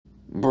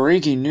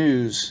Breaking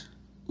news.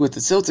 With the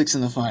Celtics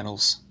in the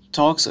finals,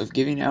 talks of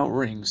giving out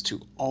rings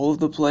to all of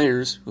the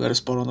players who had a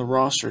spot on the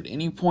roster at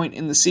any point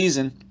in the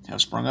season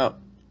have sprung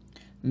up,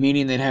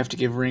 meaning they'd have to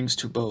give rings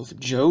to both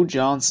Joe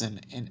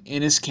Johnson and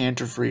Enes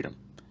Kanter Freedom.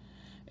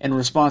 In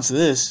response to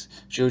this,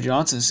 Joe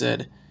Johnson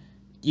said,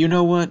 "You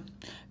know what?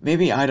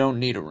 Maybe I don't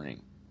need a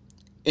ring."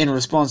 In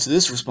response to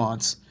this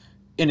response,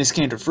 Enes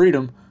Kanter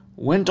Freedom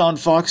went on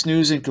Fox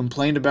News and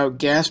complained about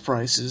gas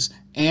prices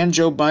and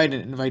Joe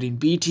Biden inviting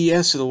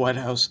BTS to the White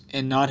House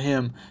and not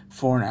him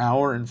for an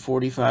hour and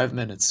 45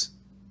 minutes.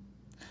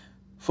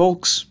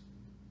 Folks,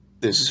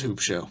 this is Hoop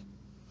Show.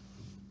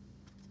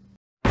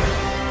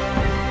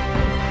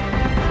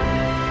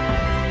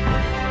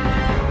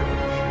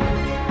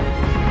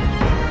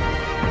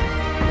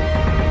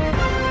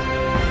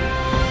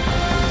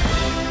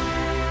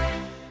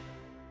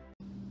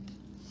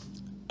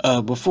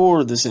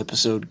 Before this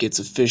episode gets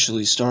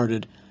officially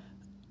started,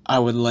 I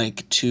would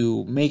like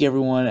to make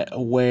everyone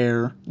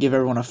aware, give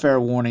everyone a fair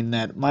warning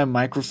that my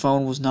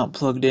microphone was not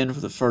plugged in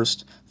for the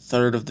first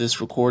third of this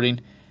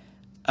recording.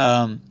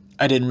 I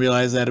didn't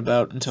realize that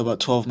until about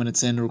 12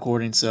 minutes into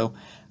recording, so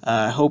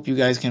I hope you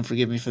guys can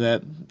forgive me for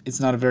that. It's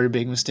not a very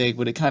big mistake,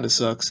 but it kind of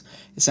sucks.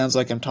 It sounds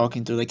like I'm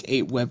talking through like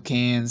 8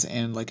 webcams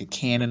and like a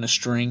can and a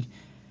string,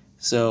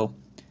 so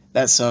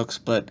that sucks,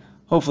 but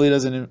hopefully it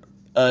doesn't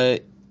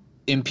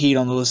impede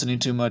on the listening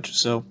too much.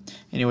 So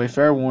anyway,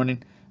 fair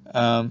warning.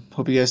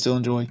 Hope you guys still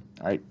enjoy.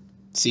 Alright,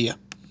 see ya.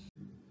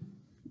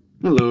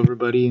 Hello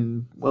everybody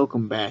and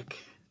welcome back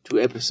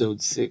to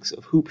episode 6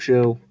 of Hoop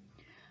Show.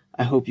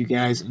 I hope you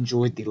guys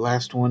enjoyed the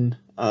last one,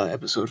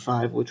 episode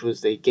 5, which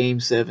was a Game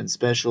 7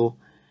 special.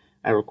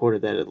 I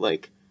recorded that at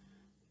like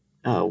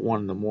 1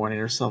 in the morning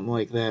or something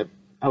like that.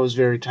 I was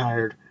very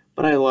tired,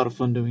 but I had a lot of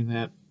fun doing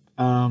that.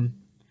 I'm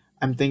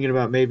thinking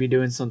about maybe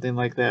doing something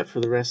like that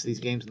for the rest of these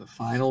games in the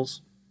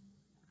finals.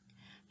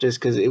 Just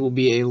because it will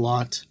be a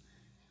lot,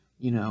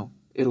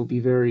 it'll be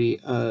very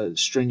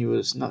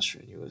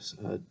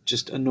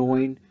just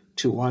annoying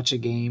to watch a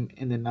game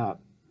and then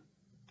not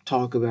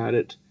talk about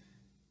it.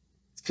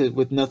 Because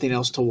with nothing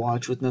else to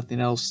watch, with nothing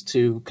else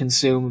to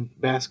consume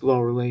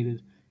basketball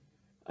related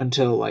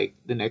until like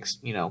the next,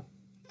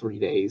 3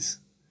 days.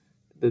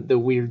 The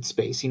weird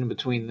spacing in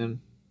between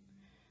them.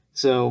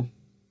 So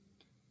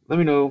let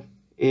me know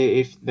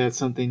if that's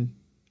something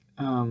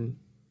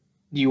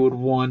you would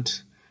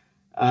want.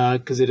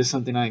 Because it is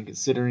something I am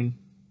considering.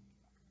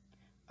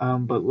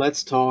 But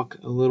let's talk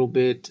a little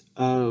bit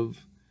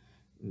of...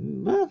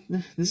 Well,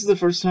 this is the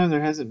first time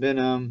there hasn't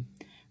been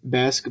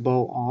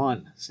basketball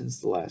on since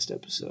the last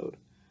episode.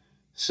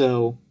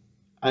 So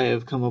I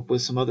have come up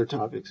with some other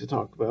topics to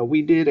talk about.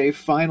 We did a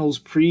finals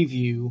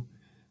preview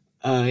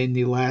in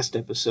the last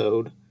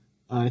episode.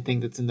 I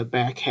think that's in the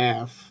back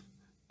half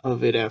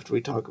of it after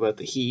we talk about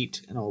the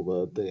Heat and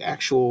all the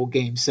actual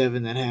Game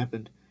 7 that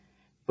happened.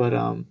 But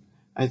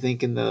I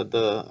think in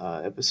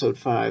the episode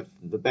 5,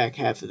 the back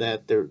half of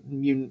that,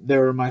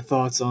 there are my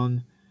thoughts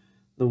on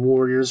the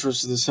Warriors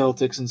versus the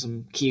Celtics and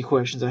some key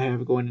questions I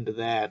have going into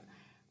that.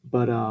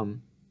 But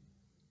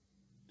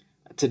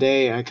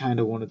today I kind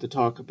of wanted to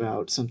talk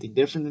about something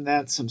different than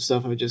that, some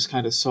stuff I just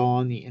kind of saw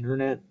on the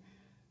internet.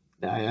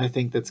 I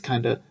think that's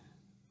kind of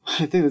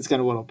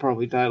what I'll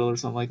probably title or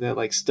something like that,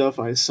 like stuff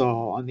I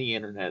saw on the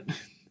internet,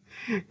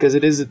 because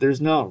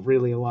there's not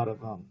really a lot of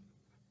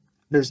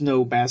there's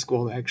no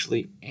basketball to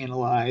actually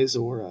analyze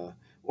or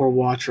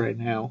watch right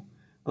now,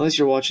 unless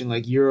you're watching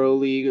like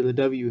EuroLeague or the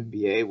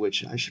WNBA,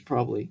 which I should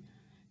probably,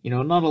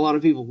 not a lot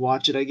of people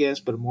watch it, I guess,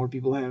 but more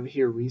people have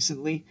here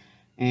recently,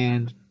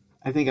 and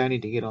I think I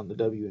need to get on the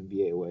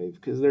WNBA wave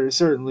because there's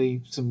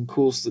certainly some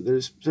cool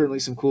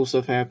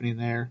stuff happening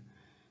there.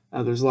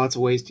 There's lots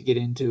of ways to get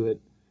into it,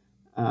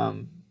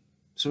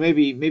 so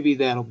maybe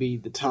that'll be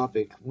the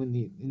topic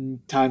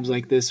in times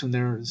like this when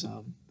there's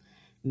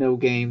no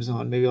games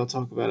on. Maybe I'll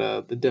talk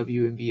about the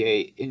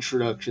WNBA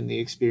introduction, the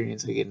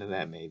experience I get into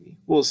that maybe.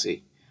 We'll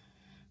see.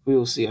 We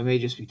will see. I may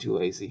just be too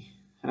lazy.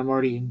 And I'm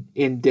already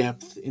in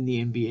depth in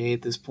the NBA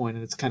at this point,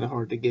 and it's kind of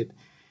hard to get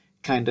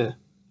kind of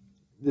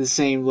the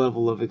same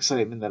level of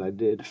excitement that I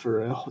did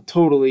for a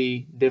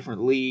totally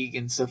different league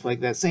and stuff like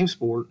that. Same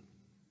sport,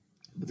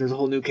 but there's a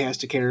whole new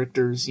cast of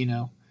characters,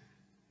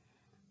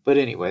 But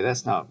anyway,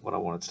 that's not what I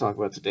wanted to talk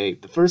about today.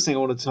 The first thing I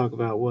wanted to talk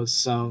about was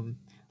some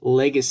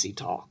legacy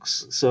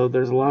talks. So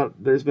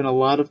there's been a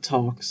lot of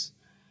talks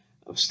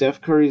of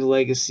Steph Curry's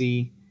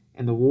legacy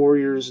and the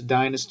Warriors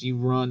dynasty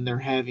run they're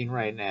having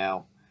right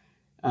now.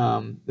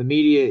 The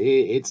media,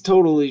 it's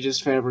totally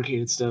just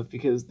fabricated stuff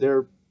because there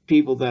are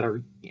people that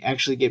are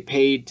actually get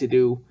paid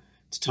to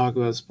talk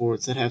about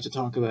sports that have to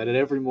talk about it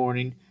every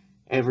morning,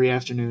 every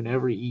afternoon,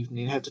 every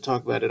evening, have to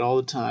talk about it all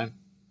the time.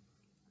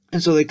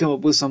 And so they come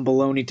up with some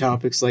baloney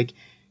topics like,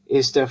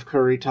 is Steph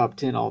Curry top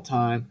 10 all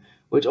time?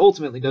 Which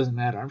ultimately doesn't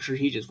matter. I'm sure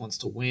he just wants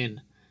to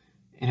win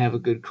and have a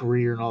good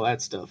career and all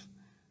that stuff.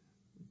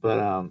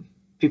 But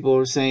people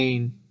are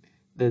saying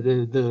that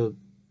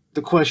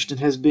the question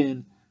has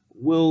been,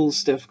 will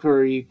Steph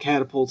Curry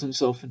catapult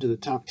himself into the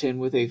top 10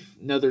 with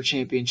another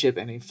championship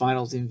and a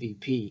finals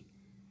MVP?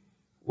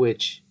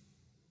 which,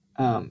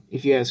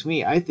 if you ask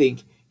me, I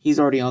think he's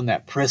already on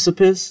that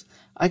precipice.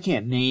 I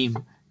can't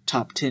name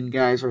top 10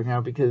 guys right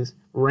now because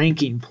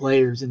ranking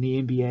players in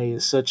the NBA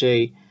is such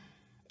a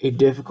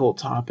difficult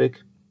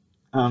topic,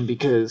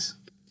 because,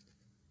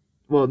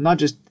 well, not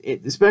just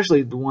it,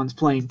 especially the ones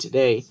playing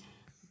today,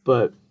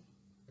 but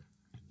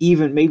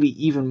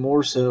maybe even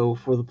more so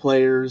for the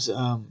players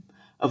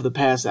of the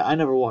past that I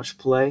never watched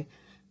play.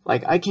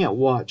 Like, I can't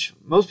watch,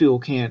 most people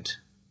can't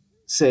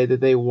say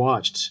that they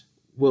watched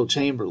Wilt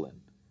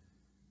Chamberlain,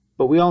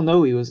 but we all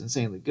know he was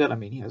insanely good. I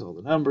mean, he has all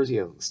the numbers, he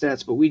has all the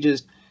stats, but we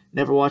just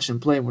never watched him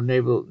play and were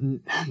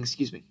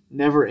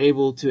never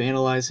able to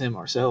analyze him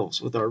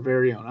ourselves with our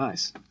very own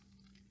eyes.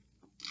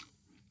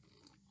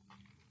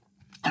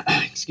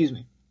 Excuse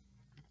me.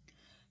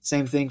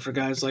 Same thing for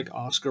guys like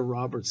Oscar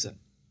Robertson.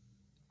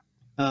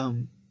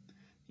 Um,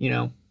 you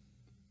know,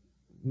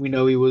 we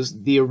know he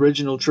was the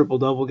original triple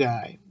double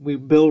guy.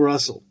 Bill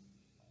Russell.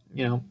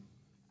 You know,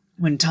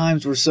 when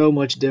times were so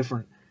much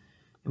different,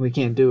 and we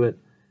can't do it,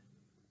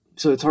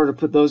 so it's hard to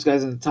put those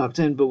guys in the top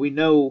 10. But we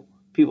know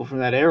people from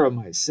that era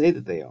might say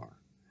that they are,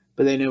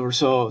 but they never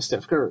saw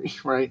Steph Curry,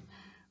 right?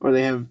 Or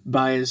they have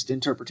biased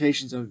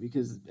interpretations of it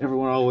because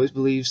everyone always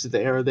believes that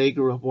the era they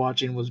grew up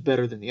watching was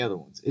better than the other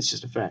ones. It's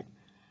just a fact.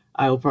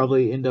 I'll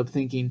probably end up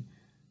thinking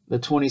the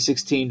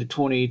 2016 to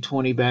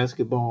 2020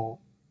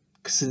 basketball,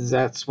 since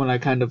that's when I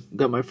kind of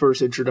got my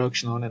first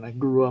introduction on it and I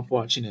grew up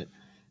watching it.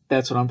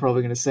 That's what I'm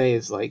probably going to say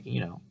is, like,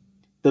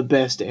 the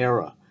best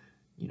era,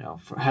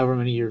 for however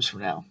many years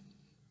from now.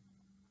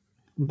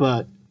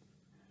 But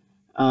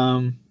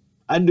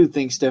I do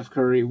think Steph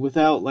Curry,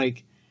 without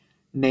like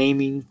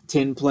naming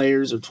 10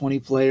 players or 20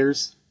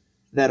 players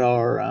that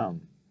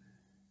are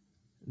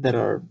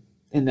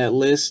in that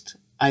list,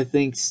 I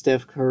think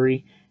Steph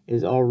Curry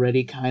is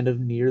already kind of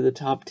near the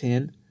top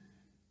 10.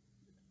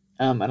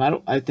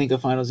 And I think a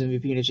Finals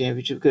MVP and a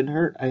championship couldn't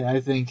hurt. I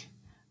think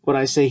when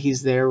I say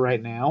he's there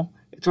right now,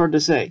 it's hard to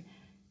say.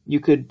 You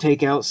could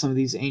take out some of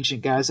these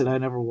ancient guys that I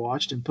never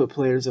watched and put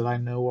players that I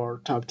know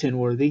are top 10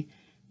 worthy,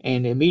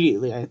 and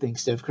immediately I think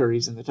Steph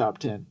Curry's in the top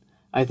 10.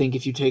 I think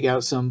if you take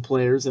out some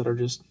players that are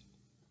just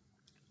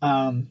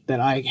that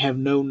I have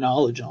no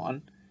knowledge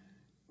on,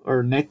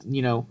 or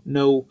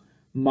no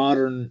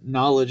modern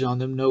knowledge on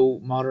them, no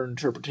modern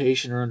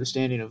interpretation or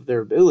understanding of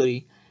their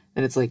ability,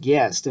 then it's like,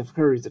 yeah, Steph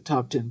Curry's a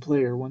top 10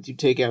 player. Once you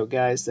take out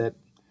guys that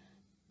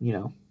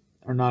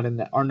are not in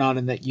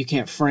that you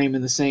can't frame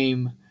in the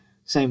same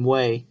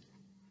way.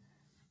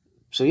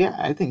 So yeah,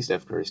 I think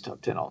Steph Curry's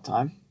top 10 all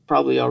time,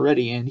 probably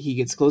already, and he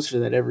gets closer to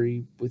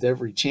that with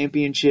every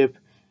championship,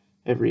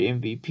 every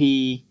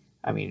MVP.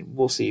 I mean,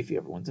 we'll see if he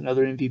ever wins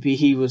another MVP.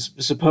 He was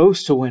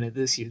supposed to win it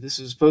this year. This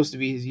was supposed to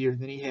be his year.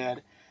 Then he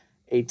had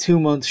a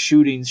 2-month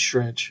shooting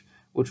stretch,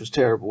 which was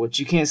terrible, which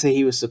you can't say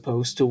he was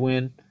supposed to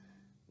win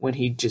when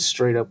he just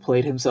straight up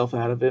played himself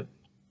out of it.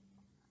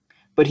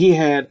 But he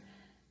had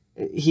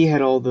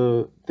all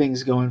the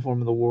things going for him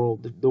in the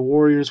world. The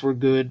Warriors were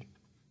good.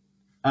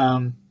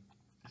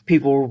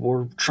 People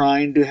were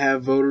trying to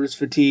have voters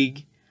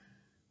fatigue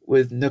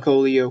with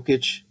Nikola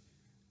Jokic.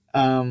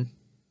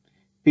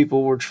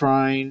 People were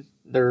trying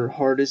their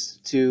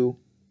hardest to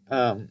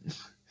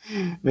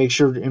make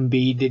sure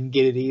Embiid didn't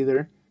get it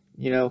either.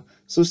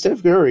 So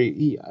Steph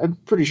Curry, I'm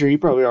pretty sure he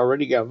probably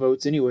already got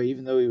votes anyway,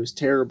 even though he was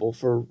terrible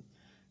for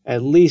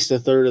at least a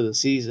third of the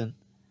season.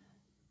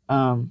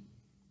 But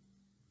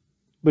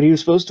he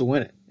was supposed to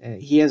win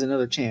it. He has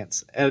another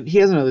chance. He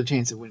has another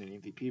chance at winning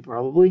MVP,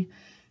 probably,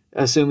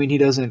 assuming he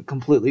doesn't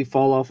completely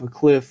fall off a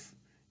cliff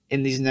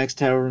in these next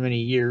however many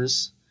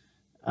years.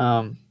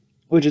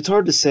 Which it's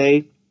hard to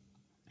say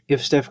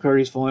if Steph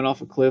Curry's falling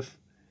off a cliff,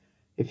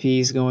 if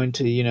he's going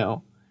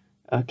to,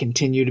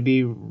 continue to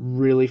be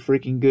really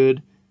freaking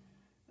good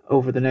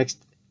over the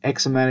next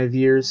X amount of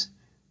years.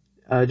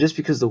 Just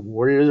because the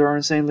Warriors are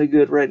insanely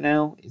good right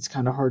now, it's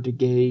kind of hard to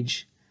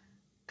gauge,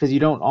 because you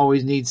don't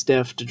always need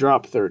Steph to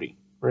drop 30,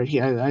 right?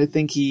 I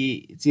think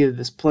it's either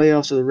this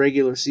playoffs or the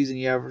regular season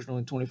he averaged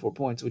only 24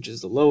 points, which is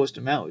the lowest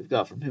amount we've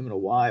got from him in a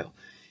while.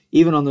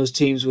 Even on those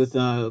teams with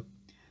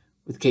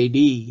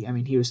KD, I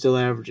mean, he was still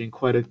averaging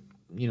quite a,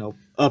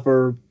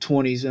 upper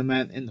 20s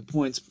amount in the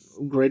points,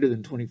 greater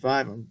than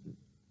 25, I'm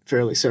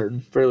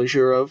fairly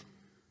sure of.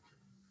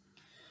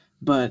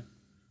 But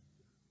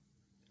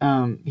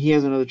he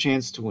has another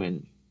chance to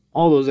win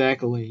all those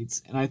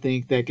accolades, and I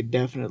think that could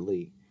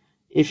definitely,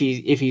 if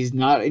he's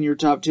not in your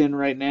top 10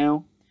 right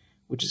now,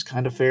 which is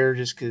kind of fair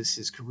just because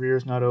his career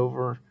is not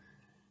over,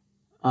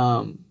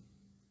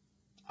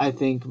 I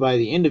think by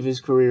the end of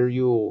his career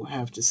you'll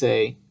have to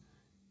say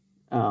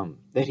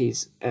that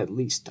he's at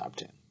least top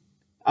 10.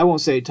 I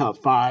won't say top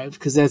 5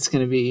 because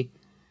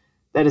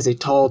that is a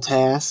tall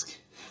task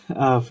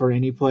for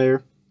any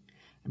player.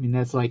 I mean,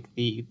 that's like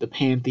the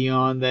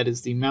pantheon. That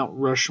is the Mount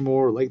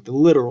Rushmore, like the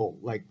literal,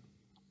 like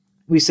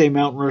we say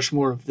Mount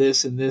Rushmore of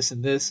this and this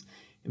and this,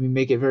 and we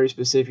make it very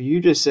specific. You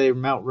just say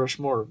Mount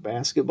Rushmore of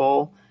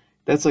basketball,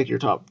 that's like your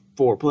top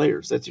 4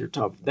 players. That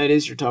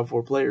is your top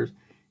 4 players.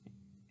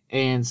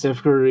 And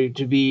Steph Curry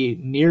to be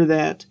near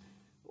that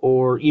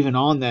or even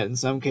on that in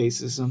some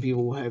cases, some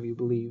people will have you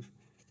believe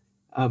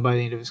by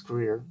the end of his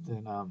career,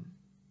 then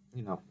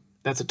you know,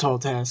 that's a tall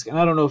task. And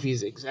I don't know if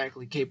he's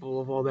exactly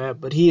capable of all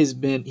that, but he has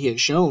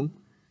shown,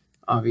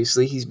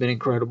 obviously, he's been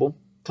incredible,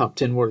 top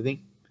 10 worthy.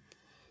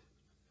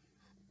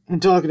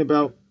 And talking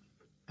about,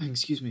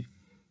 excuse me,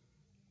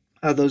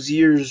 those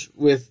years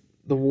with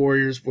the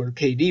Warriors where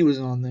KD was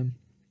on them,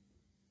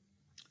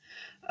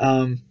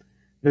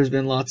 there's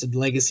been lots of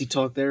legacy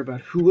talk there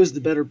about who was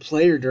the better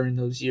player during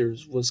those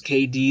years. Was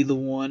KD the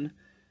one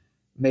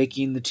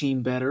making the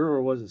team better,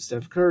 or was it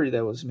Steph Curry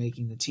that was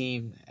making the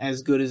team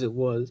as good as it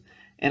was?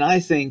 And I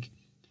think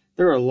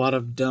there are a lot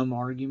of dumb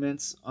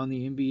arguments on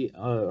the NBA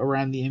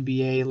around the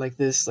NBA like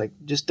this, like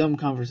just dumb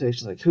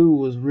conversations, like who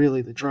was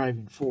really the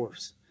driving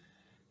force.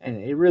 And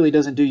it really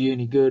doesn't do you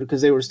any good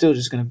because they were still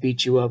just going to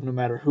beat you up no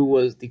matter who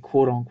was the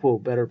quote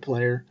unquote better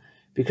player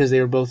because they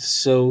were both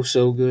so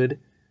good.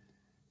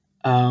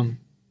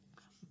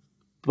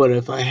 But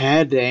if I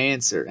had to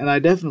answer, and I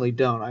definitely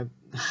don't,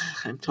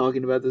 I'm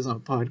talking about this on a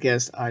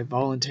podcast I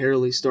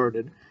voluntarily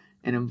started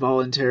and am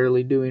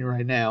voluntarily doing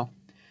right now.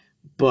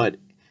 But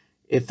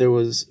if there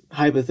was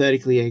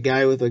hypothetically a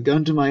guy with a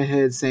gun to my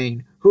head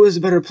saying, who is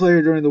a better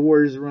player during the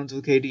Warriors' runs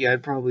with KD,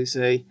 I'd probably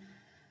say,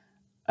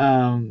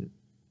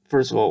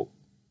 first of all,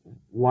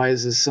 why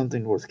is this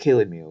something worth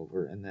killing me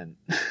over? And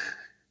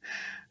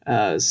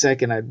then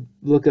second, I'd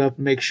look up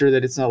and make sure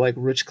that it's not like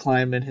Rich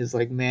Kleiman, his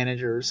like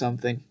manager or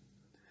something.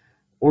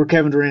 Or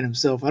Kevin Durant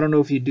himself. I don't know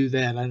if he'd do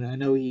that. I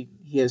know he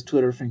has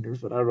Twitter fingers,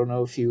 but I don't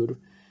know if he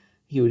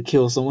would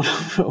kill someone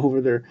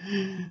over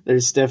their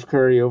Steph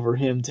Curry over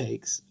him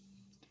takes.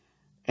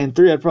 And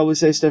three, I'd probably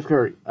say Steph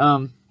Curry.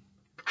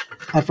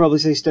 I'd probably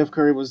say Steph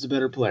Curry was the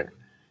better player.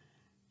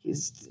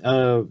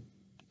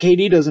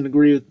 KD doesn't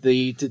agree with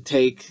the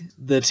take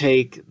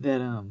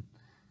that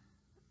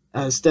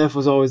Steph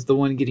was always the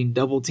one getting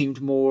double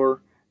teamed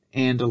more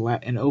and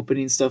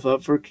opening stuff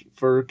up for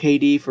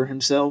KD for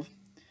himself.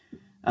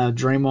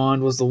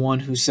 Draymond was the one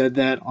who said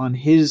that on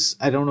his,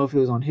 I don't know if it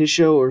was on his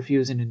show or if he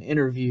was in an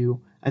interview.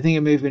 I think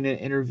it may have been an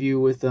interview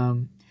with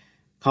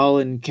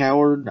Colin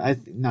Cowherd,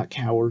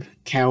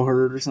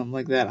 Cowherd or something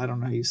like that. I don't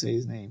know how you say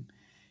his name.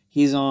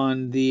 He's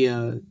on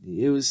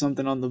it was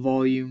something on the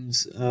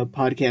Volumes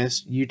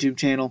podcast YouTube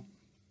channel.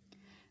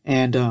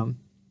 And,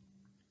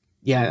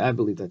 yeah, I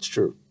believe that's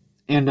true.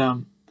 And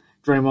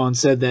Draymond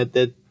said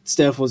that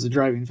Steph was the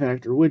driving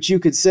factor, which you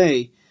could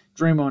say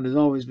Draymond has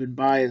always been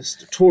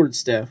biased towards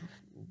Steph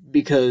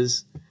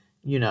because,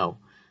 they've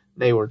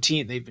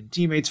been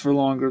teammates for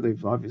longer.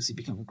 They've obviously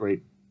become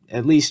great,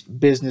 at least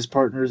business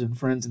partners and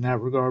friends in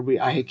that regard.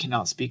 I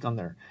cannot speak on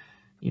their,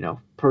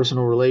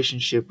 personal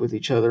relationship with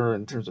each other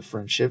in terms of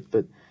friendship,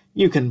 but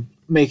you can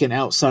make an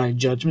outside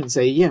judgment and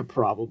say, yeah,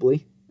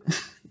 probably.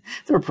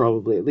 They're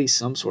probably at least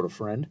some sort of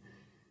friend.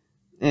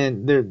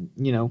 And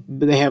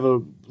they have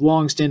a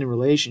long-standing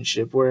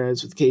relationship,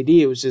 whereas with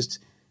KD, it was just,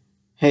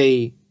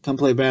 hey, come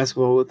play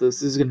basketball with us.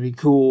 This is going to be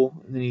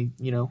cool. And then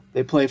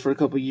they play for a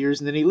couple of years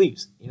and then he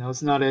leaves.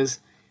 It's not as,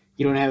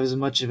 you don't have as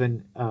much of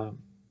a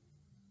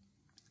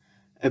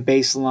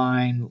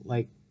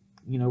baseline,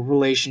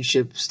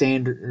 relationship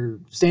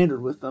standard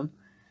with them.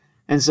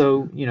 And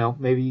so,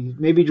 maybe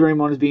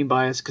Draymond is being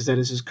biased because that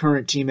is his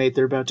current teammate.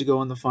 They're about to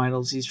go in the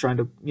finals. He's trying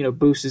to,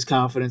 boost his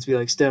confidence, be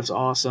like, Steph's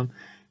awesome.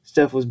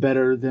 Steph was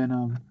better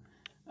than,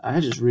 I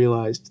just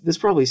realized, this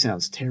probably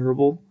sounds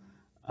terrible.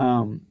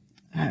 How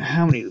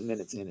many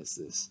minutes in is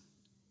this?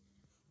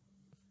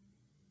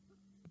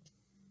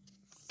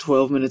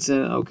 12 minutes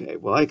in? Okay,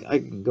 well, I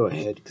can go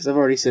ahead because I've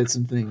already said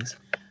some things.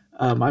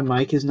 My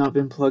mic has not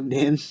been plugged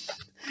in,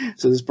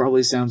 so this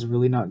probably sounds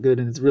really not good,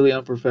 and it's really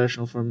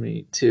unprofessional for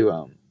me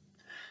to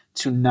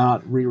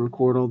not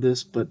re-record all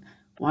this, but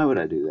why would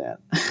I do that?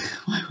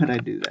 Why would I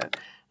do that?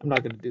 I'm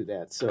not going to do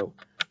that, so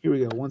here we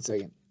go. 1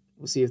 second.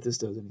 We'll see if this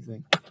does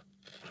anything.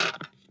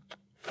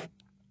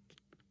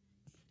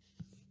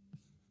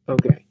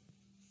 Okay.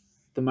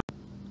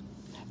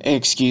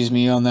 Excuse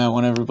me on that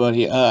one,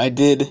 everybody. I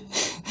did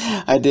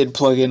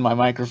plug in my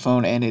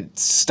microphone and it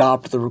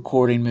stopped the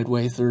recording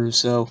midway through.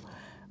 So,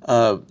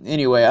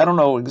 anyway, I don't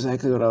know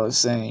exactly what I was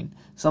saying.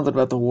 Something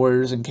about the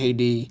Warriors and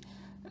KD.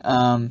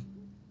 Yeah,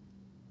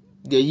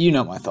 you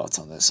know my thoughts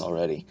on this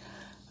already.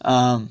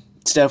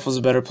 Steph was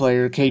a better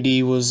player.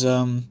 KD was,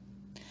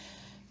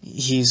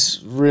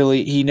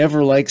 he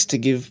never likes to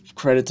give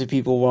credit to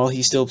people while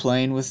he's still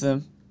playing with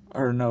them.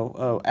 Or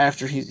no,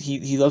 after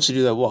he loves to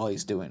do that while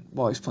he's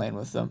playing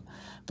with them,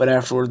 but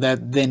afterward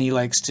then he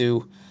likes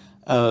to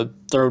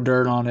throw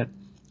dirt on it.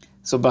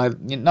 So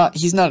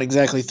he's not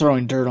exactly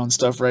throwing dirt on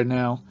stuff right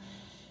now,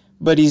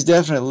 but he's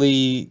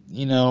definitely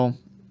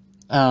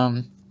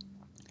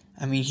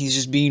he's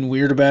just being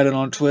weird about it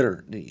on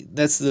Twitter.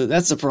 That's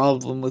the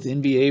problem with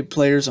NBA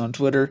players on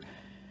Twitter.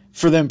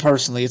 For them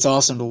personally, it's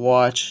awesome to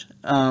watch.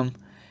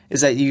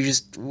 Is that you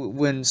just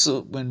when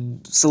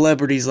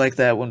celebrities like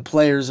that, when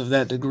players of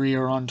that degree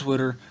are on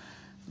Twitter,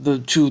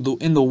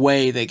 in the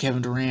way that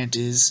Kevin Durant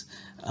is,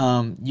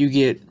 you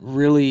get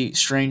really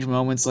strange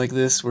moments like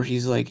this where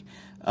he's like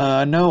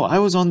No, I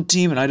was on the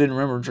team and I didn't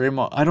remember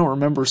Draymond. I don't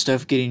remember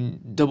Steph getting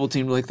double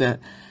teamed like that.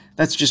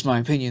 That's just my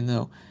opinion,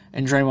 though.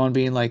 And Draymond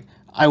being like,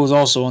 I was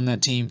also on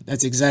that team.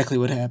 That's exactly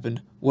what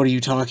happened. What are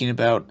you talking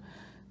about?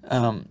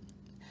 Um,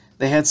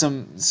 they had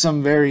some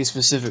very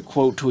specific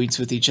quote tweets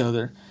with each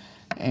other,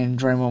 and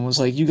Draymond was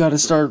like, "You got to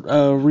start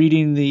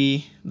reading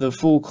the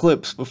full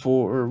clips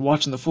before, or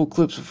watching the full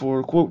clips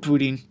before quote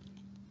tweeting."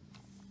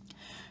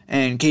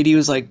 And KD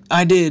was like,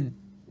 "I did.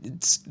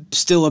 It's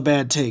still a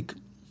bad take,"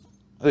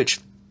 which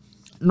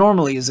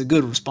normally is a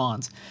good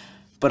response.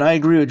 But I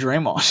agree with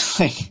Draymond.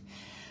 Like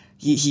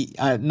he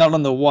not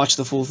on the watch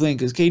the full thing,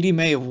 because KD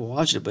may have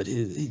watched it, but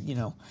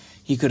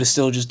he could have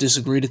still just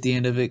disagreed at the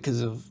end of it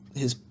because of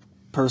his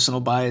personal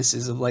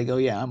biases of like, oh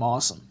yeah, I'm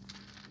awesome.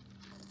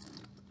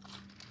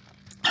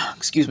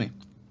 Excuse me.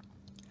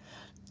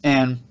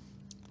 And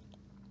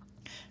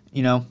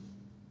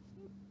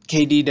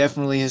KD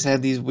definitely has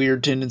had these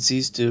weird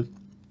tendencies to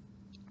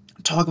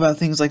talk about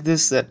things like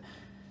this that,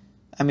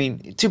 I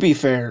mean, to be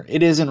fair,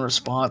 it is in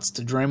response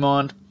to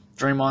Draymond.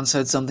 Draymond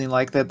said something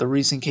like that. The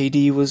recent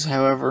KD was,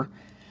 however,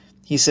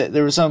 he said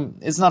there was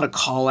it's not a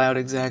call out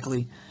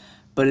exactly,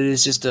 but it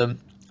is just a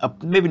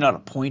maybe not a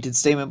pointed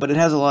statement, but it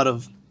has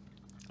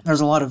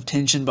there's a lot of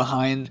tension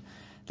behind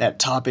that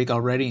topic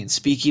already, and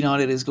speaking on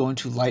it is going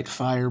to light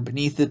fire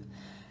beneath it.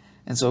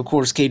 And so, of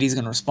course, KD's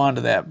going to respond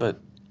to that, but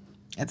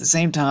at the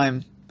same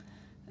time,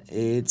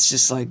 it's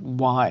just like,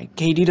 why?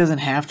 KD doesn't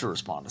have to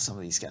respond to some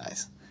of these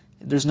guys.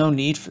 There's no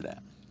need for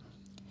that.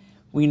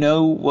 We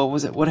know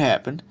what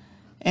happened,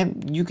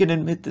 and you can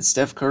admit that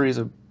Steph Curry is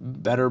a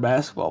better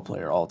basketball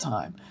player all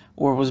time,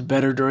 or was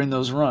better during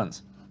those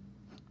runs.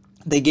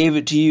 They gave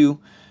it to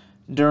you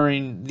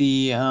during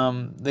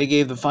they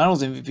gave the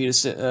Finals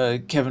MVP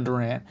to Kevin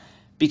Durant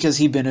because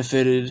he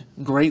benefited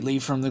greatly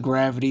from the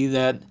gravity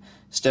that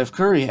Steph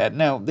Curry had.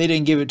 Now, they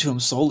didn't give it to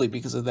him solely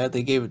because of that.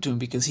 They gave it to him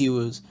because he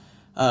was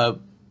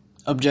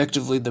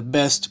objectively the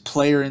best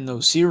player in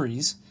those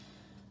series.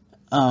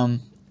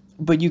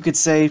 But you could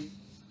say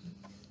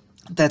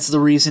that's the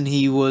reason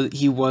he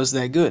was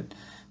that good,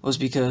 was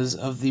because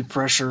of the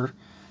pressure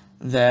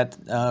that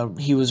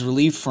he was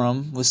relieved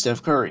from with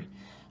Steph Curry.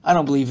 I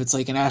don't believe it's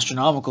like an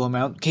astronomical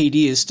amount.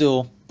 KD is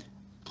still,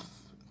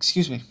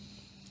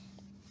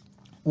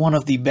 one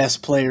of the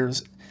best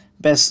players,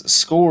 best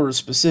scorers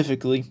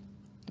specifically,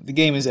 the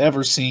game has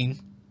ever seen.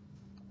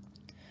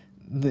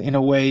 In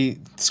a way,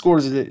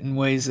 scores it in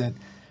ways that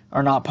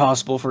are not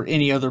possible for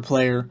any other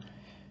player,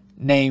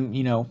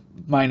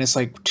 minus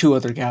like two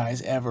other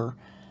guys ever.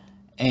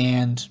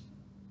 And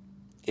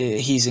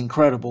he's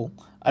incredible.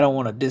 I don't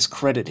want to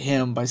discredit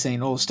him by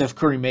saying, oh, Steph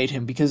Curry made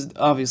him, because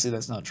obviously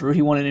that's not true.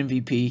 He won an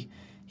MVP.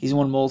 He's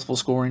won multiple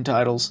scoring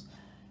titles.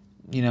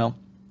 The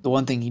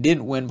one thing he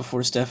didn't win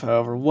before Steph,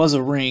 however, was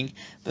a ring.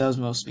 But that was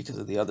mostly because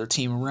of the other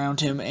team around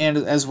him, and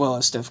as well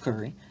as Steph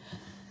Curry.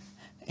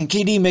 And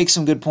KD makes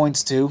some good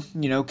points, too.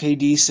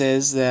 KD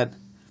says that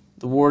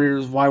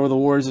why were the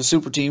Warriors a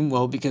super team?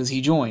 Well, because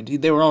he joined.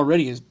 They were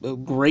already a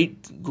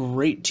great,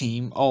 great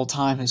team,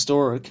 all-time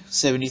historic,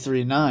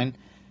 73-9.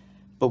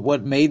 But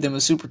what made them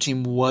a super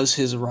team was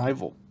his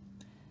arrival.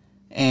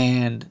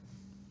 And,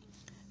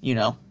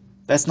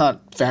 that's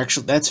not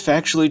factual. That's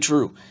factually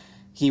true.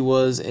 He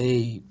was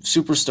a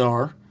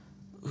superstar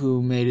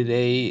who made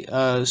it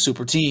a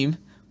super team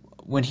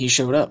when he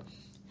showed up.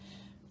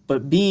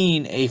 But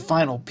being a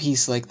final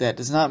piece like that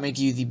does not make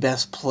you the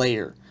best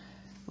player.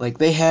 Like,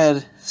 they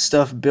had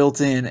stuff built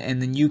in,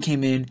 and then you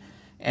came in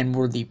and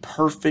were the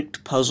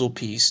perfect puzzle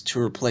piece to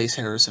replace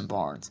Harrison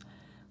Barnes.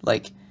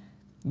 Like,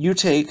 you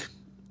take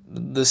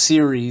the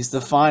series,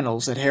 the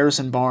finals that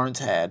Harrison Barnes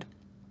had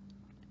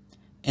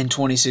in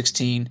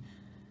 2016,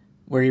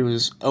 where he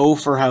was 0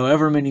 for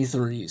however many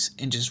threes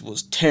and just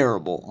was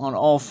terrible on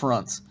all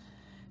fronts,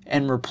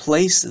 and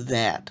replace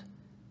that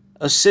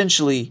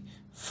essentially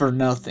for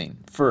nothing.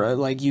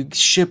 You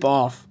ship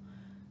off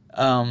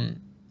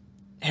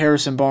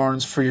Harrison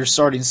Barnes for your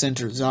starting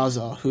center,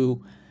 Zaza,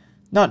 who,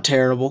 not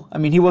terrible. I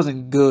mean, he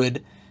wasn't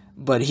good,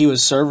 but he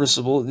was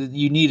serviceable.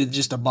 You needed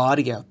just a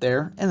body out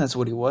there, and that's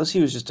what he was. He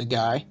was just a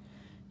guy.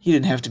 He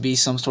didn't have to be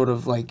some sort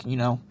of,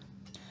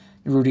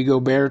 Rudy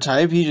Gobert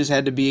type. He just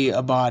had to be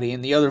a body,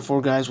 and the other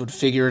four guys would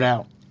figure it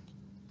out.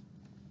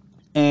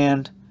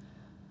 And,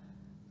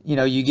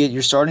 you get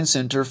your starting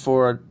center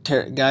for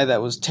a guy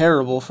that was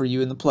terrible for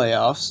you in the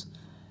playoffs,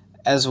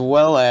 as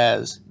well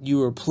as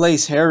you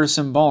replace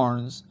Harrison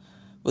Barnes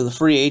with a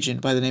free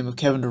agent by the name of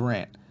Kevin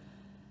Durant.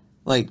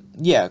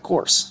 Yeah, of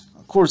course.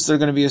 Of course they're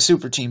going to be a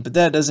super team, but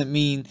that doesn't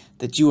mean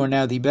that you are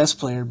now the best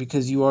player,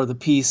 because you are the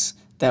piece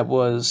that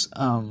was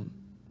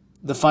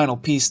the final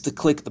piece to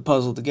click the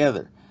puzzle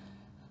together.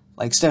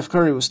 Like, Steph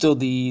Curry was still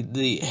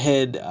the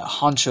head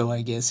honcho,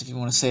 I guess, if you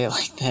want to say it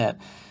like that.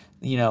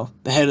 The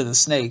head of the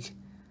snake,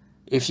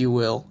 if you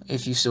will,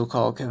 if you still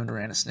call Kevin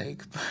Durant a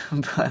snake.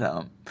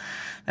 But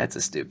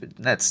that's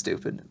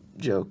stupid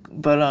joke.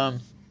 But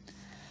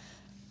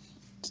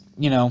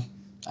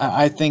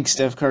I think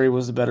Steph Curry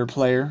was the better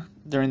player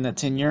during that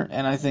tenure,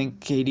 and I think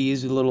KD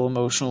is a little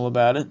emotional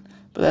about it.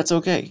 but that's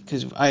okay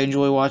because I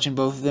enjoy watching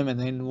both of them, and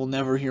they will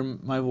never hear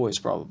my voice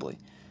probably.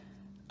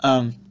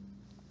 Um,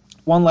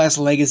 One last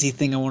legacy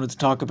thing I wanted to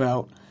talk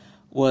about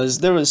was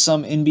there was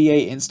some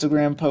NBA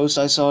Instagram post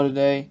I saw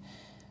today.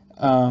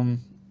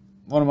 One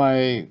of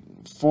my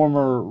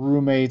former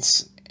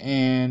roommates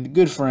and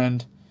good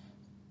friend,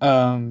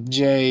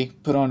 Jay,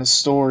 put on his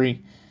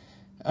story.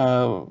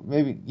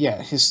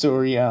 His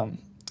story.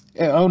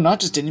 Not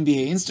just an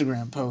NBA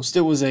Instagram post.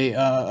 It was a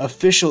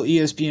official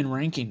ESPN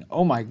ranking.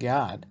 Oh my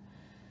god.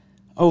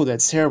 Oh,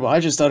 that's terrible. I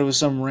just thought it was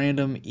some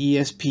random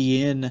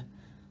ESPN,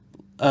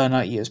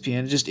 not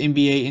ESPN, just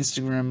NBA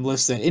Instagram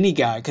list that any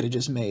guy could have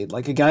just made.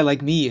 Like a guy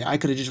like me, I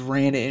could have just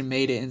ran it and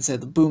made it and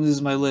said, "Boom, this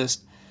is my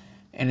list."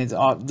 And it's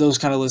those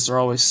kind of lists are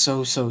always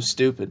so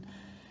stupid.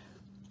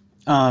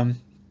 There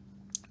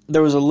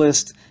was a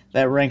list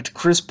that ranked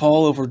Chris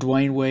Paul over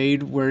Dwayne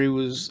Wade, where he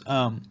was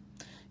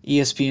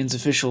ESPN's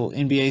official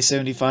NBA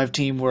 75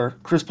 team, where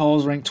Chris Paul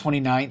was ranked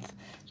 29th,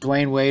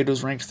 Dwayne Wade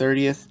was ranked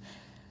 30th.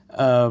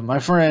 My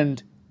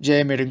friend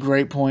Jay made a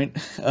great point.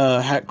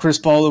 Chris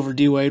Paul over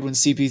D Wade when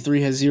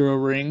CP3 has 0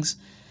 rings.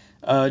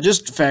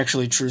 Just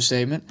factually true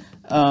statement.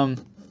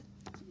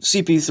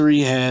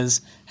 CP3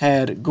 has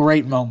had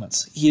great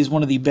moments. He is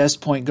one of the best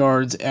point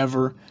guards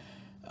ever.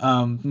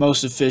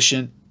 Most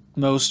efficient,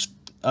 or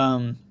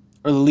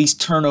the least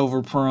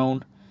turnover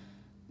prone.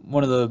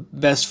 One of the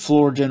best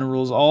floor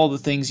generals. All the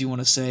things you want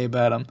to say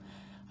about him.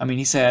 I mean,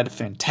 he's had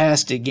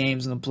fantastic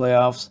games in the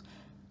playoffs.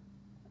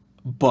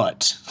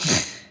 But,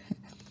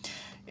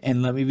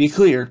 and let me be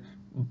clear,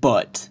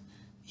 but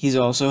he's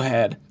also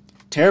had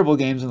terrible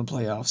games in the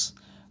playoffs.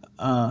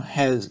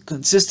 Has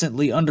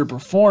consistently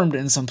underperformed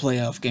in some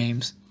playoff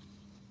games.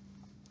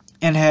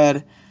 And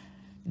had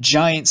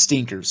giant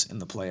stinkers in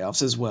the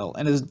playoffs as well.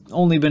 And has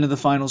only been to the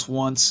finals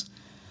once.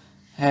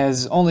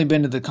 Has only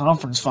been to the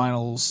conference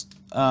finals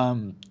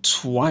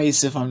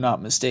twice, if I'm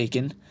not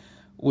mistaken.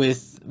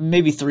 With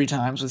maybe 3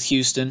 times with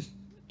Houston.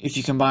 If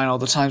you combine all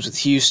the times with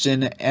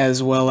Houston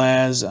as well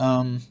as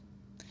the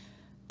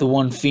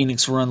one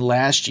Phoenix run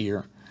last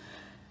year.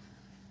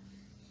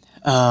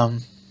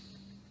 And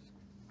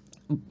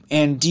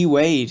D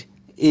Wade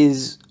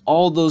is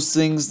all those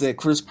things that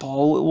Chris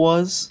Paul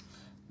was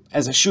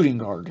as a shooting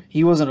guard.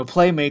 He wasn't a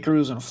playmaker, he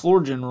wasn't a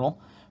floor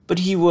general, but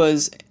he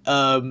was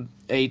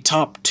a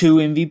top 2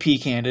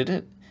 MVP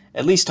candidate,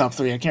 at least top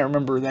 3. I can't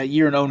remember that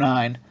year in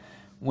 2009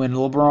 when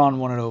LeBron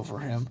won it over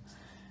him.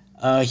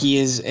 He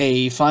is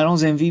a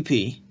Finals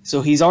MVP,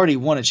 so he's already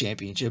won a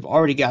championship,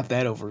 already got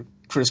that over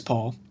Chris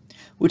Paul,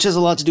 which has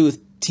a lot to do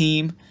with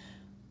team.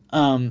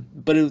 But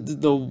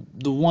the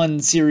one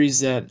series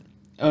that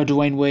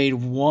Dwayne Wade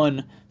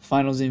won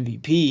Finals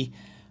MVP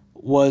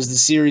was the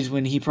series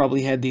when he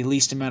probably had the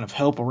least amount of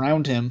help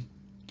around him,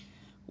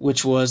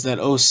 which was that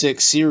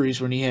 2006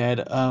 series when he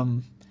had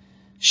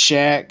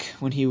Shaq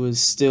when he was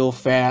still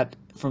fat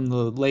from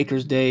the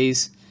Lakers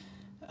days,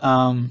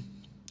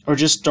 or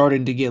just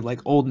starting to get like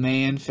old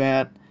man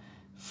fat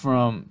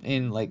from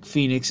in like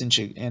Phoenix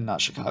and not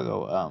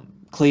Chicago,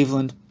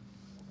 Cleveland.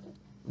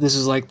 This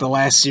is like the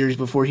last series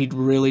before he'd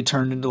really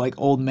turned into like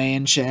old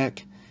man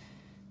Shaq.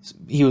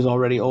 He was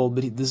already old,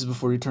 but this is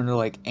before he turned into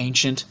like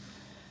ancient.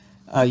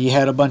 You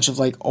had a bunch of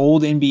like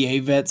old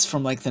NBA vets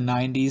from like the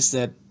 90s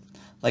that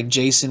like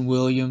Jason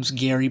Williams,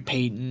 Gary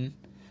Payton,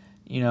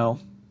 Udonis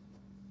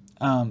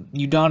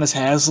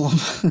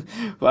Haslem.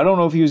 I don't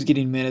know if he was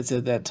getting minutes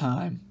at that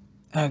time.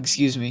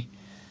 Excuse me.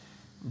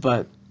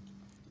 But,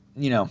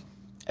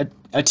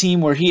 a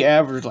team where he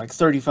averaged like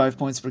 35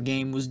 points per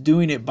game was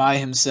doing it by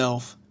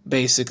himself,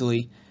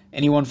 basically,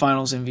 and he won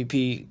Finals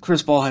MVP.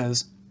 Chris Paul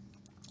has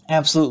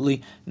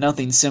absolutely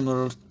nothing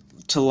similar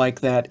to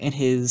like that in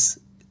his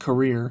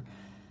career.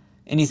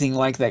 Anything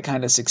like that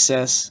kind of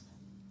success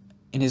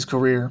in his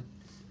career.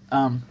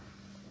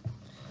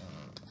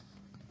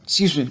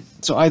 Excuse me.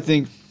 So I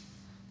think,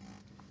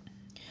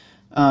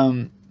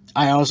 I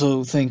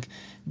also think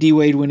D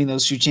Wade winning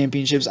those 2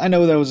 championships. I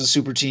know that was a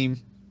super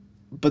team,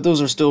 but those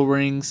are still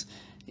rings.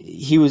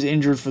 He was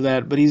injured for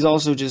that, but he's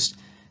also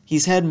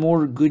he's had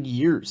more good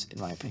years, in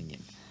my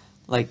opinion.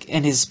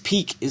 And his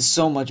peak is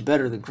so much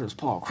better than Chris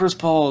Paul. Chris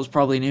Paul is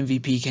probably an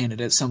MVP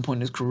candidate at some point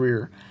in his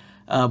career,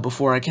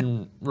 before I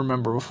can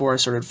remember, before I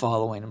started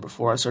following and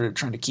before I started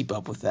trying to keep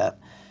up with that.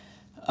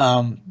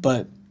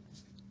 But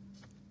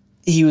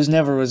he was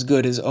never as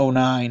good as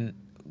 2009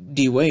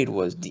 D Wade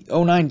was.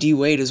 2009 D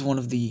Wade is one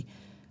of the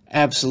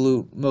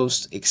absolute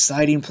most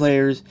exciting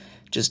players,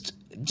 just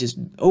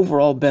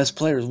overall best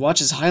players. Watch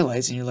his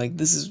highlights and you're like,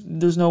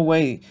 there's no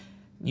way,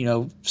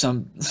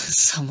 some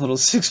little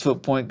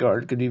 6-foot point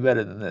guard could be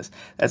better than this.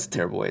 That's a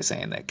terrible way of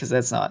saying that, because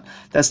that's not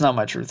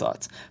my true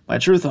thoughts. My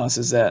true thoughts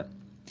is that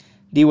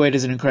D Wade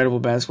is an incredible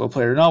basketball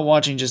player. Not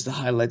watching just the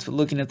highlights, but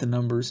looking at the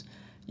numbers,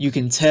 you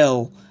can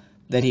tell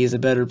that he is a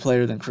better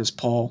player than Chris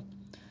Paul.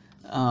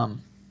 I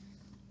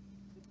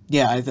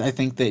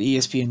think that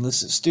ESPN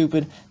list is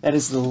stupid. That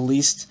is the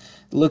least,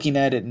 looking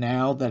at it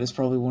now, that is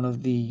probably one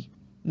of the,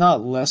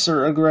 not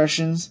lesser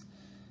aggressions,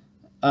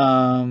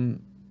 but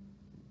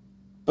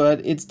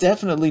it's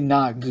definitely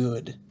not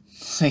good.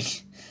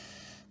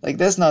 Like,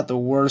 that's not the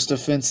worst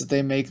offense that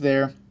they make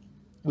there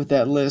with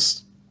that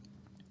list.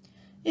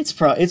 It's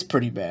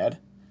pretty bad.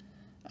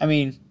 I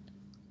mean,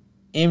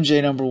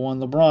 MJ number 1,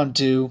 LeBron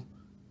 2,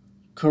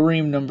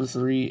 Kareem number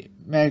 3,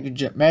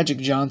 Magic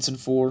Johnson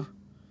 4,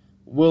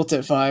 Wilt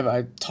at 5.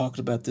 I talked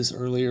about this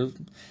earlier.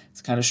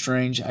 It's kind of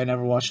strange. I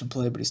never watched him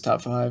play, but he's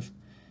top 5.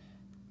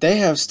 They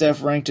have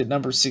Steph ranked at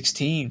number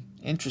 16.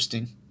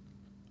 Interesting.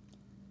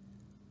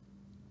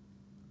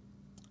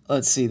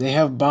 Let's see. They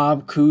have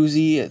Bob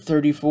Cousy at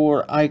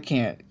 34. I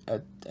can't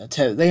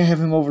attest. They have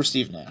him over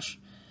Steve Nash.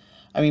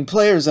 I mean,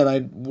 players that I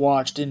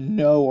watched and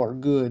know are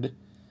good.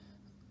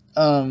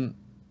 I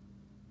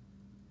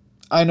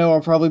know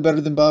are probably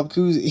better than Bob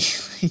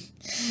Cousy.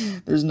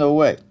 There's no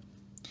way.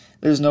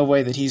 There's no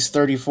way that he's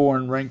 34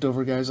 and ranked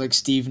over guys like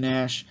Steve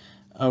Nash,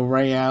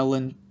 Ray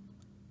Allen,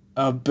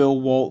 Bill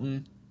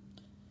Walton,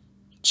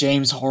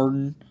 James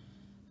Harden.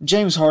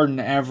 James Harden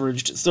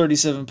averaged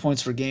 37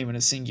 points per game in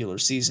a singular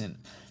season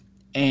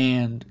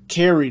and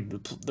carried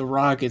the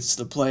Rockets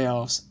to the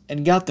playoffs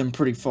and got them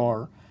pretty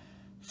far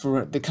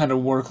for the kind of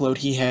workload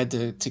he had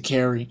to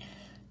carry.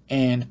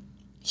 And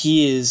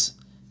he is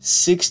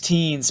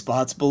 16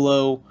 spots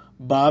below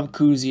Bob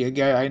Cousy, a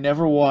guy I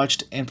never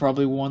watched and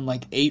probably won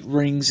like 8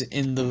 rings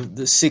in the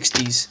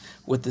 60s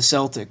with the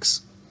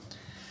Celtics.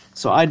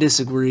 So I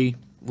disagree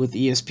with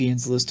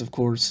ESPN's list, of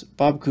course.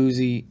 Bob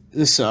Cousy,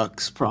 this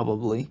sucks,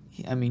 probably.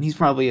 I mean, he's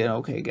probably an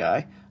okay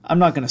guy. I'm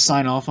not going to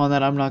sign off on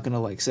that. I'm not going to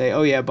like say,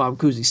 oh yeah, Bob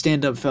Cousy,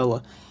 stand up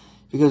fella.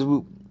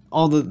 Because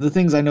all the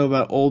things I know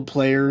about old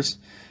players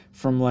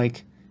from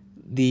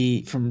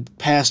from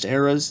past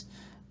eras,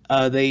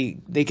 they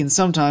can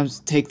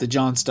sometimes take the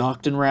John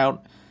Stockton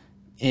route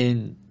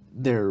in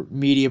their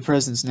media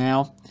presence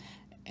now.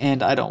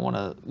 And I don't want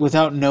to,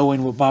 without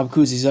knowing what Bob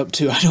Cousy's up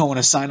to, I don't want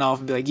to sign off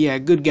and be like, yeah,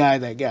 good guy,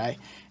 that guy.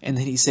 And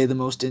then he say the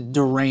most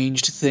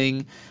deranged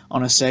thing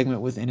on a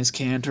segment with Enes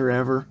Kanter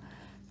ever.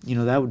 You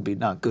know, that would be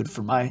not good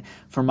for my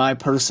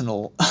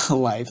personal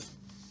life.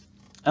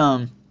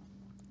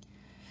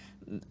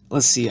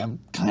 Let's see, I'm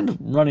kind of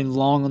running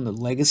long on the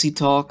legacy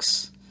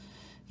talks.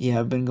 Yeah,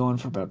 I've been going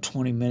for about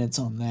 20 minutes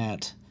on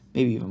that,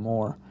 maybe even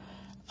more.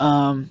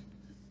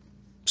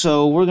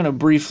 So we're going to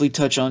briefly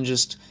touch on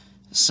just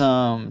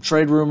some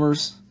trade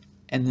rumors,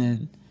 and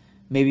then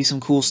maybe some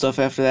cool stuff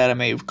after that. I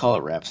may call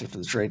it wraps after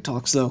the trade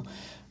talks, though.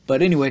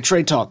 But anyway,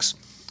 trade talks.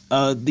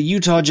 The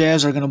Utah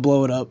Jazz are going to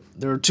blow it up.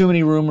 There are too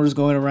many rumors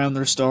going around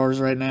their stars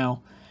right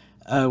now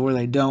where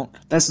they don't.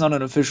 That's not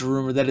an official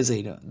rumor. That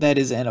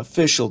is an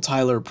official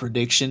Tyler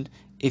prediction,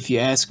 if you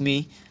ask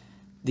me.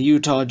 The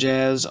Utah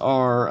Jazz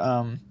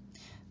are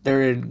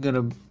they're going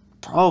to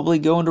probably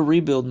go into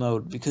rebuild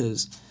mode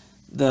because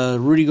the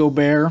Rudy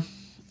Gobert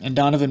and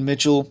Donovan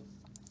Mitchell,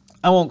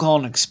 I won't call it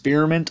an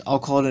experiment, I'll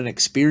call it an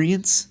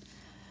experience,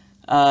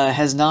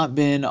 has not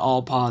been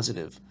all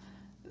positive.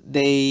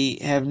 They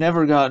have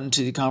never gotten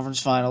to the conference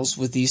finals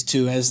with these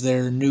two as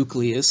their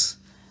nucleus.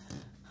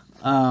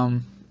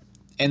 And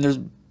there's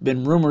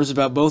been rumors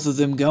about both of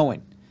them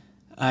going.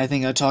 I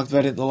think I talked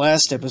about it in the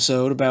last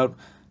episode about,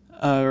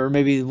 or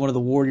maybe one of the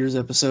Warriors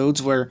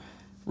episodes, where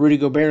Rudy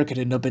Gobert could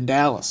end up in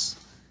Dallas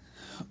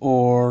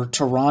or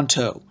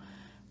Toronto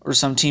or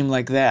some team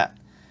like that.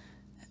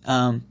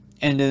 And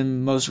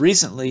then most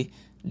recently,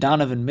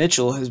 Donovan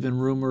Mitchell has been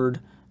rumored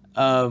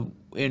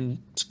in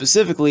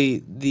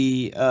specifically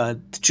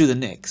to the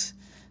Knicks.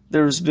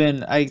 There's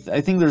been I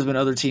think there's been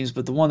other teams,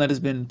 but the one that has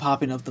been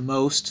popping up the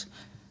most,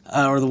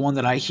 or the one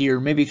that I hear,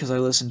 maybe because I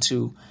listen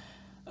to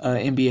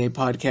NBA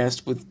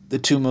podcast with the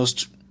two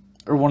most,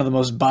 or one of the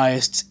most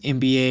biased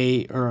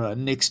NBA or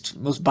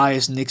most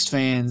biased Knicks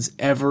fans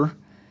ever.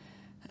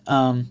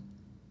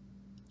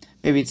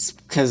 Maybe it's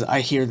because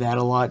I hear that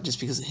a lot just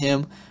because of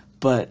him,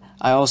 but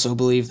I also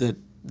believe that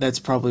that's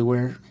probably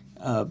where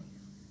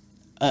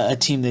a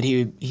team that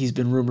he's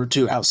been rumored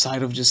to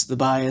outside of just the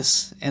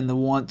bias and the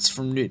wants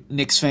from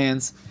Knicks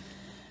fans.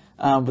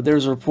 But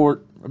there's a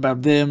report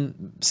about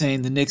them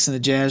saying the Knicks and the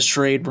Jazz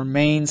trade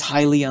remains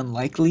highly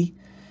unlikely,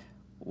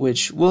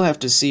 which we'll have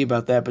to see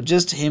about that. But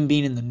just him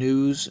being in the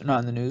news,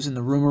 not in the news, in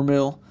the rumor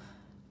mill,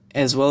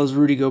 as well as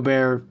Rudy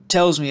Gobert,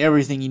 tells me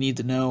everything you need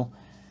to know.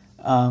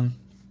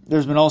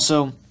 There's been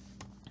also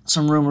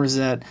some rumors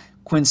that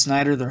Quinn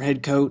Snyder, their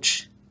head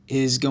coach,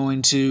 is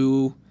going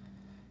to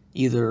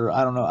either,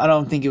 I don't know, I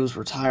don't think it was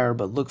retire,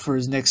 but look for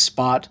his next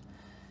spot,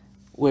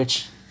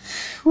 which,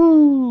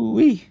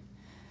 whoo-wee.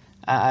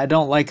 I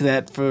don't like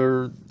that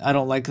for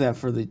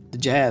the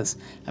Jazz.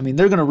 I mean,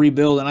 they're going to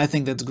rebuild, and I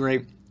think that's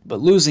great.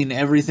 But losing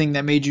everything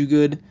that made you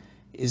good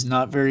is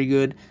not very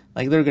good.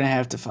 Like, they're going to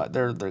have to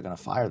they're going to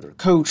fire their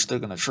coach. They're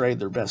going to trade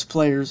their best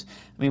players.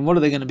 I mean, what are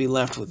they going to be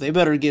left with? They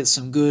better get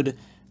some good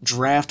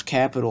draft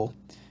capital,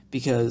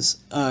 because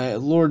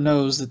Lord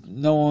knows that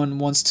no one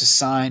wants to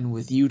sign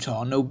with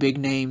Utah. No big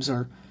names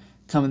are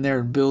coming there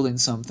and building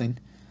something.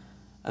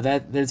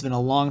 There's been a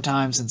long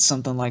time since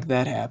something like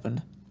that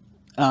happened.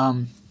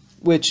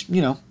 Which,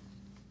 you know,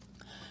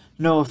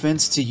 no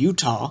offense to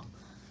Utah,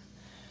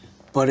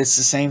 but it's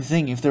the same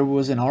thing. If there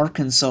was an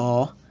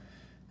Arkansas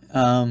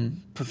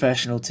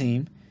professional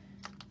team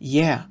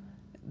yeah,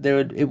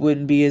 it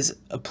wouldn't be as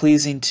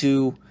pleasing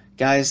to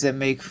guys that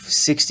make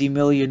 $60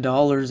 million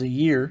a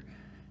year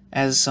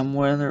as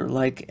somewhere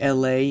like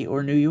L.A.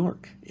 or New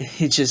York.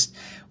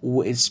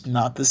 It's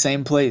not the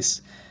same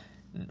place,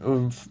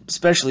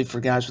 especially for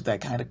guys with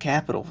that kind of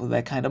capital, with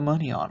that kind of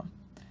money on them.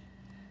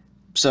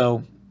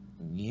 So,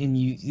 and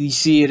you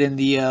see it in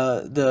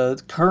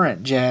the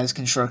current Jazz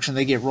construction.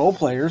 They get role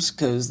players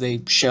because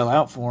they shell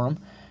out for them,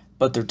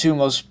 but their two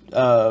most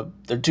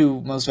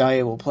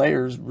valuable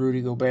players,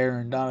 Rudy Gobert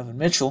and Donovan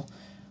Mitchell,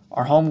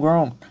 are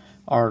homegrown,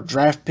 are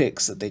draft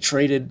picks that they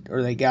traded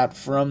or they got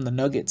from the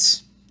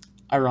Nuggets.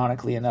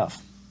 Ironically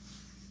enough.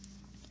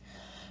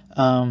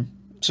 So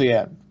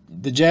yeah,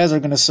 the Jazz are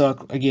going to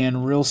suck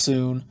again real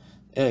soon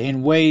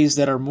in ways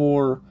that are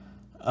more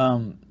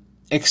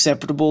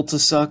acceptable to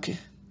suck.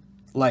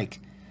 Like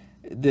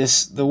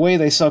the way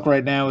they suck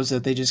right now is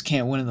that they just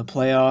can't win in the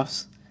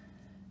playoffs,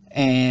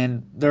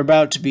 and they're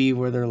about to be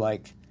where they're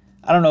like,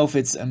 I don't know if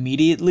it's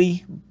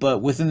immediately,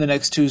 but within the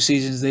next 2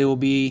 seasons they will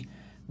be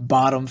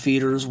bottom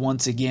feeders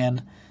once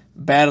again,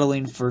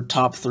 battling for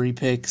top 3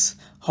 picks,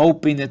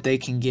 hoping that they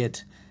can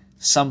get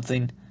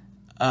something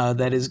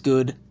that is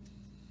good.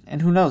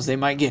 And who knows, they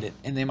might get it,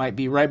 and they might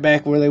be right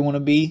back where they want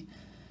to be,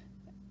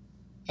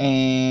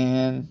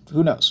 and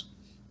who knows.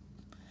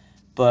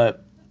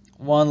 But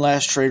one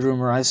last trade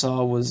rumor I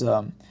saw was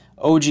OG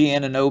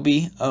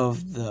Anunoby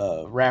of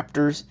the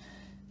Raptors.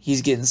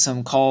 He's getting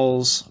some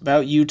calls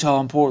about Utah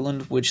and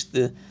Portland,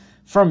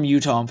 from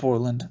Utah and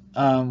Portland,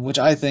 which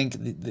I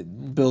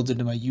think builds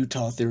into my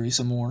Utah theory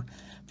some more.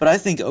 But I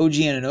think OG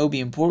Anunoby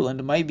in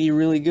Portland might be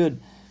really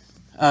good.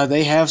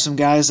 They have some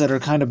guys that are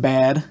kind of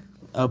bad,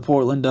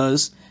 Portland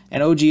does,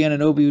 and OG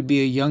Anunoby would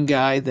be a young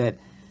guy that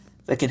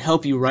can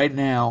help you right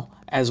now,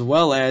 as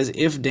well as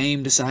if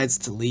Dame decides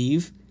to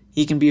leave,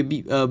 he can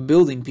be a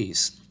building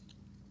piece.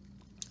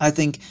 I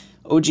think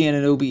OG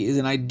Anunoby is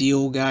an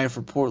ideal guy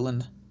for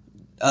Portland,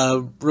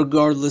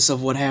 regardless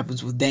of what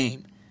happens with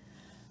Dame.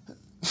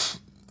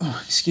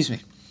 Excuse me.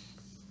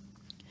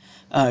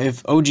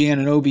 If OG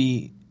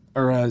Anunoby,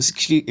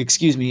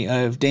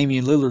 if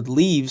Damian Lillard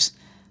leaves,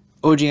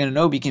 OG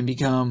Anunoby can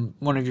become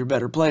one of your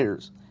better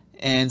players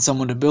and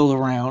someone to build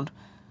around.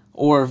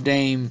 Or if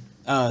Dame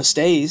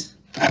stays,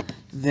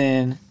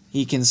 then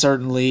he can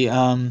certainly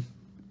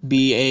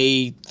be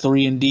a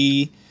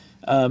 3-and-D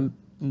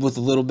with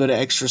a little bit of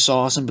extra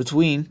sauce in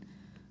between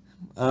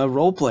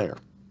role player.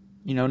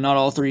 Not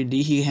all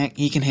 3-and-D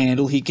he can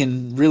handle. He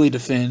can really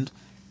defend,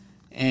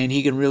 and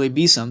he can really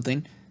be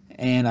something.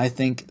 And I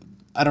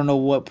don't know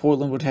what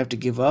Portland would have to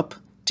give up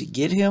to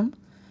get him,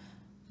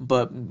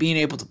 but being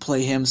able to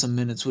play him some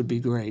minutes would be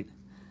great.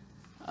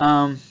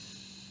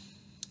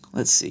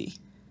 Let's see.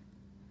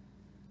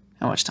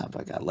 How much time do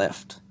I got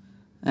left?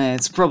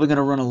 It's probably going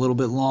to run a little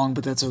bit long,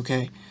 but that's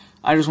okay.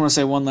 I just want to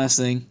say one last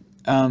thing.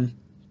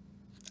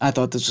 I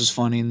thought this was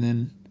funny, and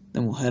then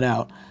we'll head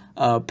out.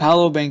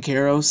 Paolo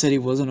Banchero said he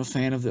wasn't a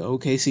fan of the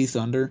OKC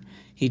Thunder.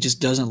 He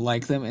just doesn't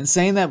like them. And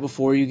saying that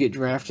before you get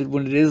drafted,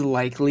 when it is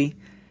likely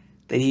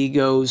that he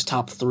goes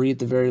top 3 at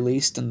the very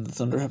least, and the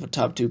Thunder have a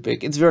top 2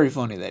 pick, it's very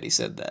funny that he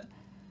said that.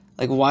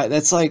 Like, why?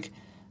 That's like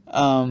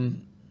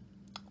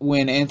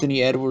when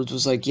Anthony Edwards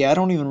was like, yeah, I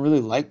don't even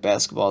really like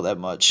basketball that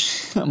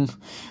much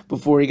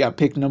before he got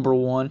picked number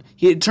 1.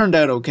 It turned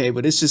out okay,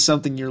 but it's just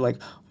something you're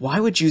like, why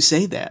would you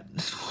say that?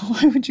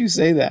 Why would you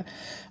say that?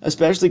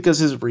 Especially because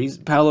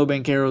Paolo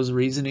Banchero's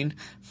reasoning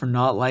for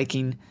not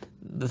liking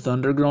the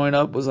Thunder growing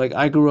up was like,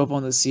 I grew up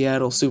on the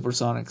Seattle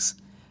Supersonics.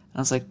 And I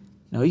was like,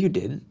 no, you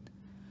didn't.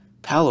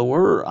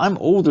 Paolo, I'm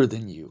older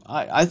than you.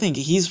 I think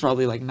he's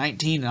probably like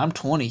 19 and I'm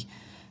 20.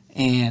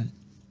 And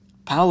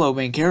Paolo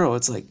Banchero,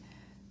 it's like,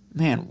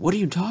 man, what are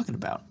you talking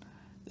about?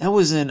 That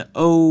was in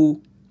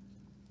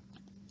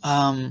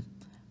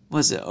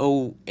was it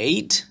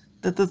 08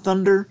 that the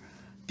Thunder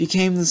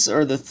became this,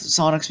 or the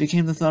Sonics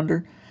became the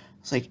Thunder?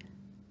 It's like,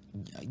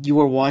 you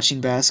were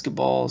watching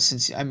basketball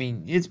since,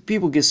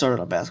 people get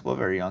started on basketball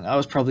very young. I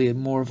was probably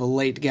more of a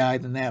late guy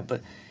than that,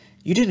 but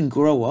you didn't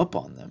grow up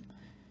on them.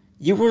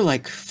 You were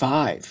like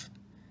 5.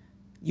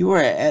 You were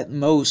at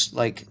most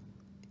like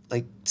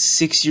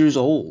 6 years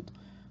old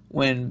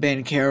when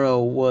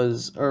Banchero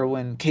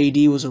when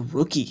KD was a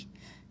rookie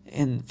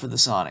for the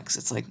Sonics.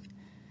 It's like,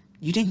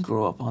 you didn't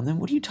grow up on them.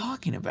 What are you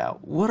talking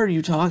about? What are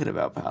you talking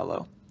about,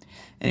 Paolo?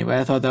 Anyway,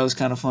 I thought that was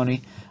kind of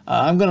funny.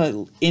 I'm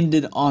going to end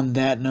it on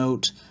that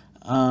note.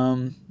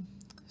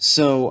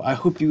 So I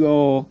hope you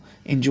all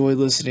enjoy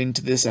listening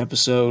to this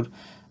episode.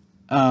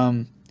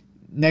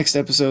 Next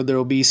episode, there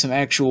will be some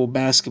actual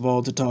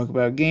basketball to talk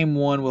about. Game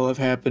 1 will have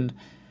happened.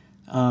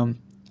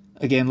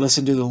 Again,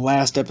 listen to the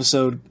last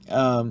episode,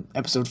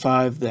 episode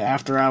 5, the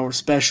After Hours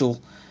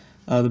special,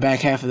 the back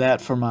half of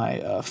that for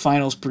my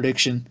finals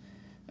prediction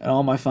and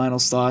all my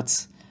finals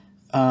thoughts.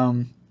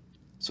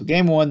 So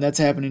Game 1, that's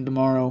happening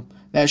tomorrow.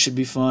 That should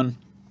be fun.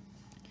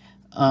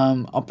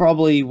 I'll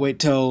probably wait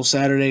till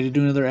Saturday to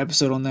do another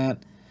episode on that.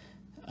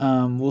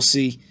 We'll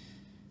see.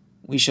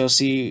 We shall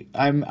see.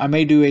 I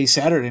may do a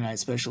Saturday night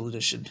special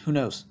edition. Who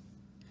knows?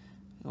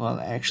 Well,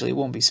 actually, it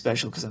won't be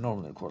special because I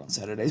normally record on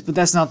Saturdays, but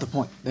that's not the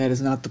point. That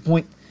is not the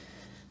point.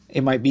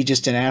 It might be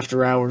just an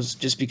after hours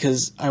just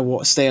because I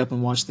will stay up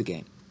and watch the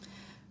game.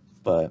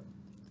 But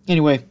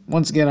anyway,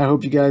 once again, I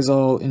hope you guys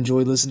all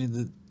enjoyed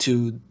listening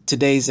to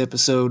today's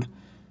episode.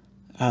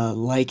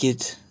 Like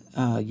it.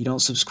 You don't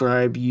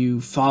subscribe,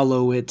 you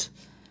follow it.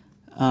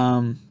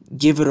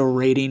 Give it a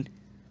rating.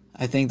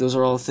 I think those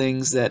are all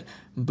things that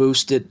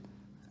boost it.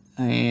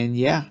 And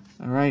yeah,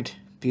 all right.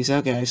 Peace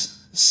out,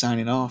 guys.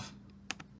 Signing off.